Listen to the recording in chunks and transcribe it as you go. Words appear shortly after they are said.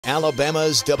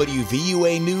Alabama's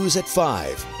WVUA News at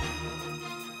 5.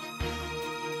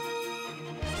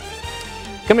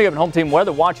 Coming up in home team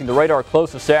weather, watching the radar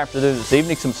close this afternoon, this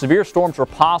evening. Some severe storms are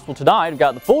possible tonight. We've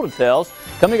got the full details.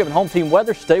 Coming up in home team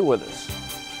weather, stay with us.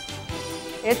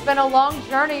 It's been a long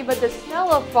journey, but the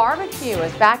smell of barbecue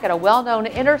is back at a well-known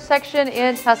intersection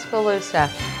in Tuscaloosa.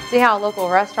 See how a local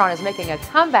restaurant is making a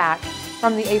comeback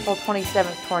from the April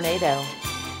 27th tornado.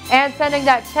 And sending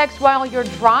that text while you're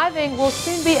driving will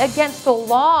soon be against the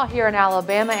law here in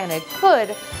Alabama, and it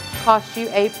could cost you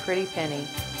a pretty penny.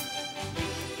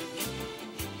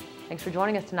 Thanks for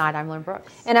joining us tonight. I'm Lynn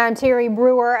Brooks. And I'm Terry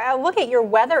Brewer. Look at your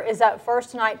weather is up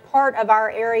first tonight. Part of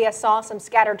our area saw some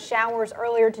scattered showers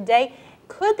earlier today.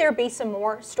 Could there be some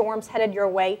more storms headed your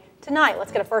way tonight?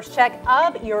 Let's get a first check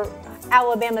of your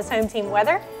Alabama's home team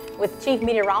weather with Chief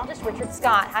Meteorologist Richard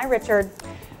Scott. Hi, Richard.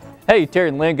 Hey, Terry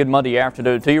and Lynn, good Monday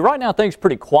afternoon to you. Right now, things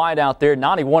pretty quiet out there.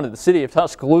 91 in the city of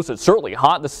Tuscaloosa. It's certainly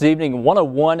hot this evening.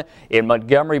 101 in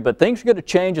Montgomery, but things are going to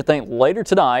change, I think, later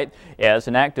tonight as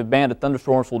an active band of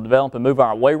thunderstorms will develop and move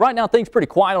our way. Right now, things pretty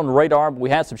quiet on the radar, but we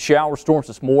had some shower storms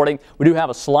this morning. We do have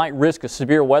a slight risk of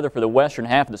severe weather for the western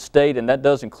half of the state, and that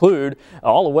does include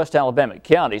all of West Alabama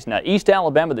counties. Now, East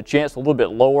Alabama, the chance a little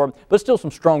bit lower, but still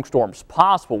some strong storms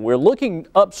possible. We're looking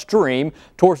upstream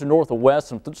towards the north and west.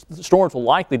 Some storms will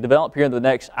likely develop here in the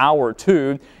next hour or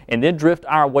two and then drift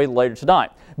our way later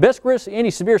tonight. Best risk any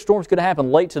severe storms going to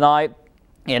happen late tonight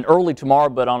and early tomorrow,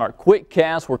 but on our quick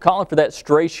cast, we're calling for that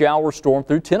stray shower storm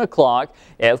through 10 o'clock.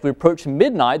 As we approach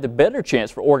midnight, the better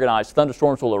chance for organized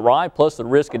thunderstorms will arrive, plus the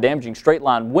risk of damaging straight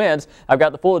line winds. I've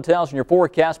got the full details in your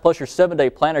forecast, plus your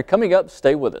 7-day planner coming up.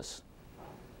 Stay with us.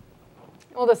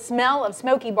 Well, the smell of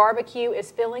smoky barbecue is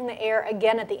filling the air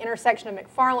again at the intersection of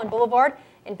McFarland Boulevard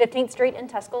and 15th Street in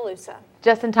Tuscaloosa.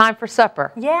 Just in time for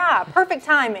supper. Yeah, perfect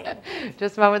timing.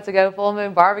 Just moments ago, Full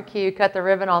Moon Barbecue cut the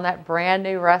ribbon on that brand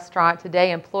new restaurant. Today,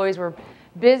 employees were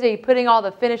busy putting all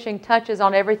the finishing touches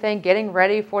on everything, getting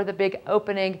ready for the big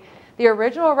opening. The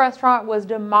original restaurant was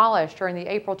demolished during the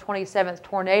April 27th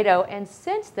tornado, and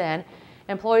since then,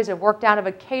 employees have worked out of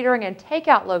a catering and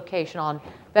takeout location on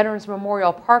Veterans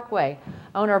Memorial Parkway.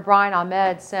 Owner Brian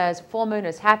Ahmed says Full Moon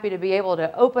is happy to be able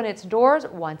to open its doors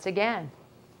once again.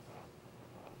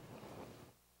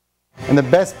 And the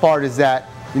best part is that,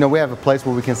 we have a place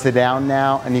where we can sit down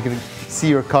now and you can see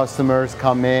your customers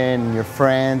come in and your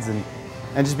friends and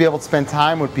just be able to spend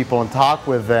time with people and talk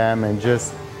with them and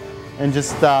it's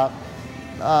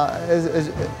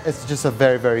just a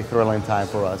very, very thrilling time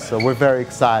for us. So we're very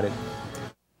excited.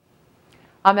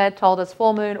 Ahmed told us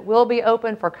Full Moon will be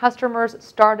open for customers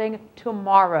starting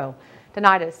tomorrow.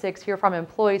 Tonight at 6, hear from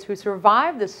employees who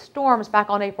survived the storms back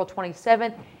on April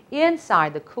 27th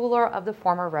inside the cooler of the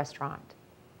former restaurant.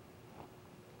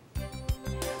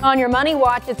 On your Money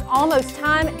Watch, it's almost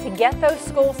time to get those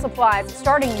school supplies.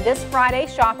 Starting this Friday,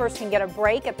 shoppers can get a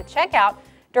break at the checkout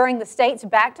during the state's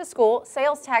back-to-school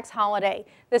sales tax holiday.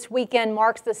 This weekend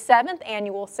marks the 7th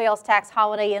annual sales tax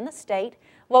holiday in the state.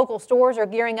 Local stores are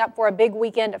gearing up for a big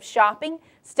weekend of shopping.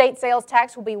 State sales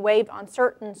tax will be waived on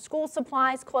certain school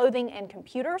supplies, clothing, and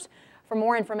computers. For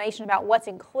more information about what's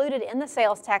included in the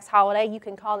sales tax holiday, you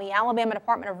can call the Alabama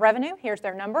Department of Revenue. Here's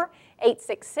their number,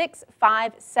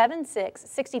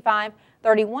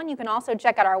 866-576-6531. You can also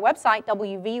check out our website,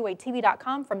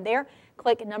 WVUATV.com. From there,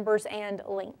 click numbers and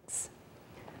links.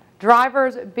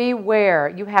 Drivers beware.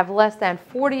 You have less than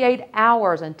 48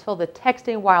 hours until the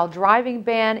texting while driving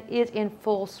ban is in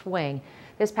full swing.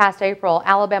 This past April,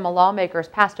 Alabama lawmakers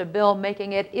passed a bill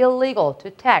making it illegal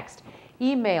to text,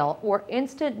 email, or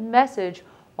instant message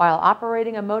while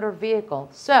operating a motor vehicle.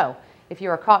 So, if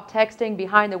you are caught texting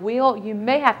behind the wheel, you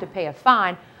may have to pay a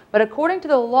fine, but according to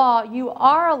the law, you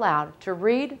are allowed to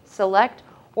read, select,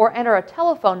 or enter a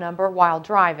telephone number while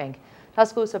driving.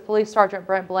 Tuscaloosa Police Sergeant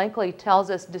Brent Blankley tells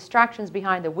us distractions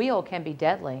behind the wheel can be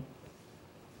deadly.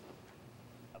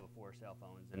 Before cell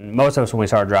phones, and most of us when we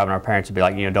started driving, our parents would be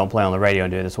like, don't play on the radio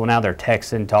and do this. Well, now they're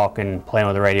texting, talking, playing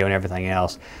with the radio and everything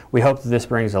else. We hope that this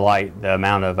brings to light the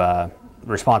amount of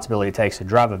responsibility it takes to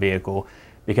drive a vehicle,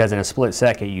 because in a split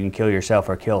second you can kill yourself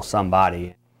or kill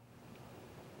somebody.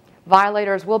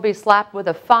 Violators will be slapped with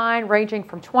a fine ranging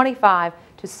from $25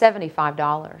 to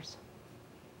 $75.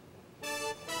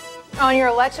 On your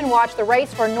election watch, the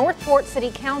race for Northport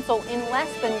City Council in less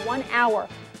than 1 hour.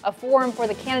 A forum for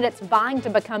the candidates vying to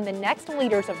become the next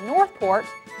leaders of Northport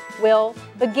will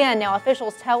begin. Now,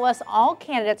 officials tell us all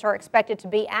candidates are expected to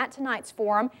be at tonight's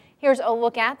forum. Here's a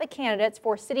look at the candidates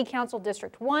for City Council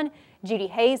District 1, Judy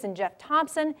Hayes and Jeff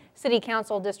Thompson. City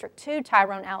Council District 2,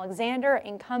 Tyrone Alexander,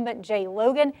 incumbent Jay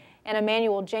Logan, and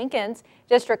Emmanuel Jenkins.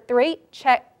 District 3,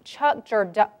 Chuck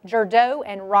Jurdo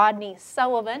and Rodney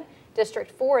Sullivan.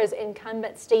 District 4 is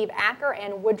incumbent Steve Acker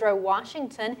and Woodrow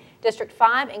Washington. District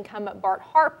 5, incumbent Bart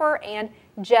Harper and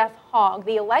Jeff Hogg.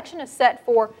 The election is set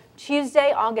for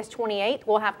Tuesday, August 28th.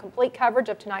 We'll have complete coverage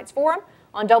of tonight's forum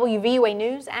on WVUA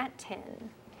News at 10.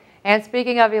 And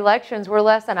speaking of elections, we're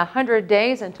less than 100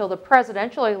 days until the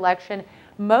presidential election.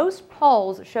 Most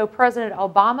polls show President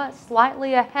Obama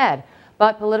slightly ahead.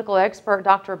 But political expert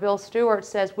Dr. Bill Stewart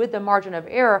says with the margin of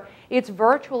error, it's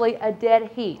virtually a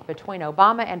dead heat between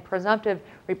Obama and presumptive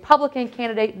Republican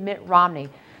candidate Mitt Romney.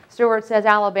 Stewart says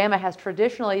Alabama has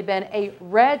traditionally been a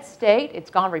red state.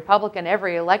 It's gone Republican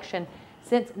every election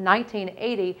since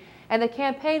 1980, and the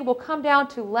campaign will come down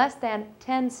to less than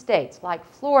 10 states like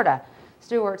Florida.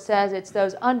 Stewart says it's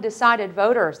those undecided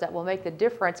voters that will make the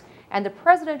difference, and the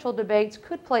presidential debates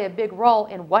could play a big role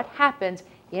in what happens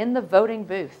in the voting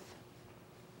booth.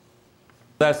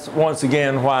 That's once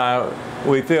again why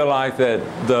we feel like that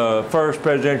the first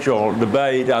presidential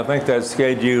debate, I think that's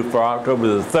scheduled for October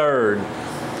the 3rd,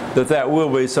 that will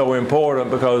be so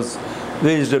important, because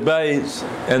these debates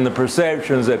and the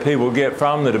perceptions that people get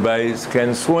from the debates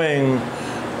can swing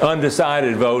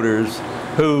undecided voters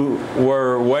who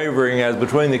were wavering as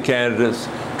between the candidates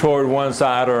toward one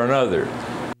side or another.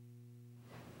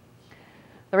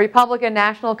 The Republican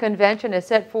National Convention is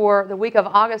set for the week of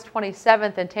August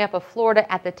 27th in Tampa,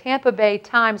 Florida at the Tampa Bay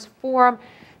Times Forum.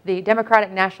 The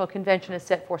Democratic National Convention is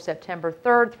set for September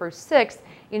 3rd through 6th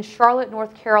in Charlotte,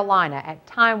 North Carolina at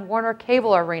Time Warner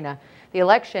Cable Arena. The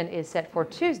election is set for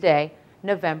Tuesday,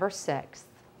 November 6th.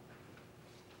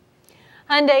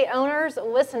 Hyundai owners,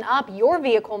 listen up. Your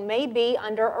vehicle may be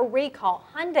under a recall.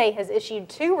 Hyundai has issued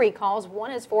 2 recalls.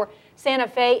 One is for Santa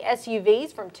Fe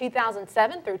SUVs from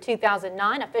 2007 through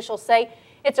 2009. Officials say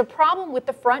it's a problem with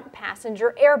the front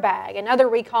passenger airbag. Another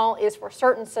recall is for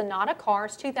certain Sonata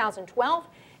cars, 2012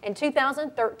 and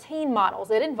 2013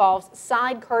 models. It involves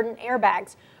side curtain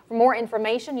airbags. For more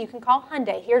information, you can call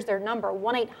Hyundai. Here's their number,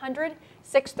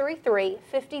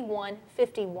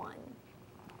 1-800-633-5151.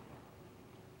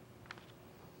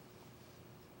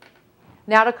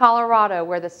 Now to Colorado,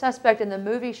 where the suspect in the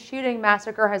movie shooting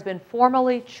massacre has been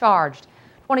formally charged.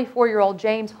 24-year-old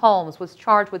James Holmes was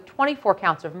charged with 24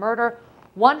 counts of murder,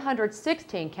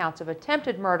 116 counts of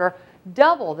attempted murder,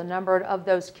 double the number of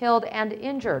those killed and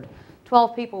injured.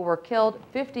 12 people were killed,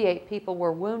 58 people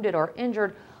were wounded or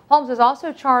injured. Holmes is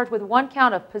also charged with 1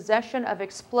 count of possession of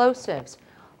explosives.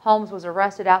 Holmes was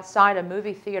arrested outside a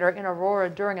movie theater in Aurora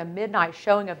during a midnight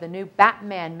showing of the new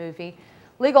Batman movie.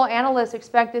 Legal analysts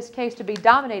expect this case to be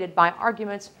dominated by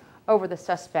arguments over the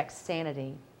suspect's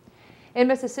sanity. In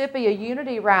Mississippi, a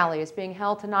unity rally is being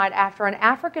held tonight after an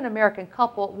African-American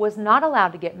couple was not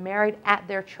allowed to get married at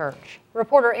their church.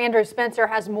 Reporter Andrew Spencer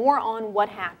has more on what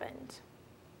happened.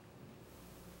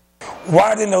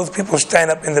 Why didn't those people stand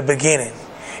up in the beginning?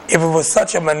 If it was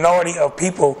such a minority of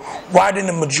people, why didn't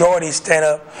the majority stand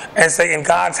up and say, in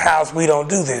God's house, we don't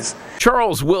do this?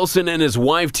 Charles Wilson and his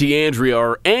wife, Tiandria,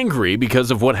 are angry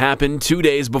because of what happened 2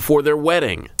 days before their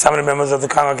wedding. Some of the members of the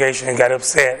congregation got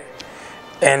upset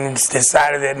and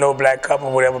decided that no black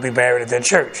couple would ever be married at their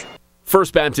church.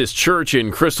 First Baptist Church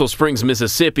in Crystal Springs,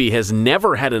 Mississippi has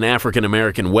never had an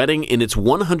African-American wedding in its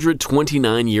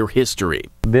 129-year history.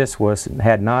 This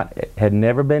had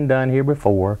never been done here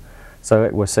before, so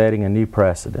it was setting a new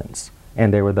precedence,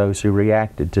 and there were those who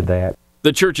reacted to that.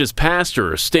 The church's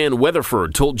pastor, Stan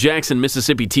Weatherford, told Jackson,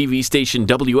 Mississippi TV station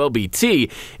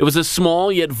WLBT it was a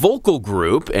small yet vocal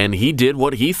group, and he did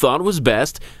what he thought was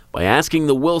best by asking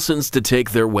the Wilsons to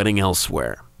take their wedding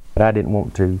elsewhere. But I didn't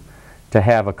want to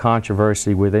have a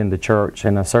controversy within the church,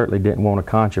 and I certainly didn't want a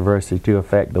controversy to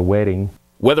affect the wedding.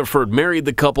 Weatherford married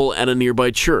the couple at a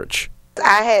nearby church.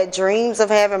 I had dreams of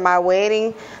having my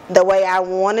wedding the way I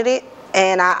wanted it,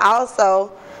 and I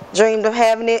also dreamed of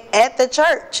having it at the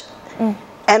church.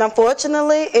 And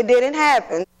unfortunately, it didn't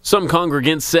happen. Some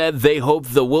congregants said they hope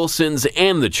the Wilsons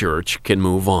and the church can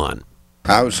move on.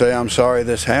 I would say I'm sorry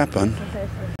this happened,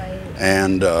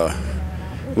 and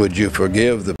would you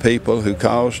forgive the people who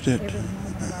caused it?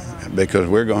 Because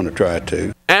we're going to try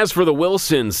to. As for the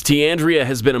Wilsons, Tiandria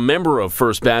has been a member of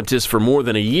First Baptist for more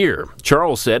than a year.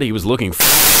 Charles said he was looking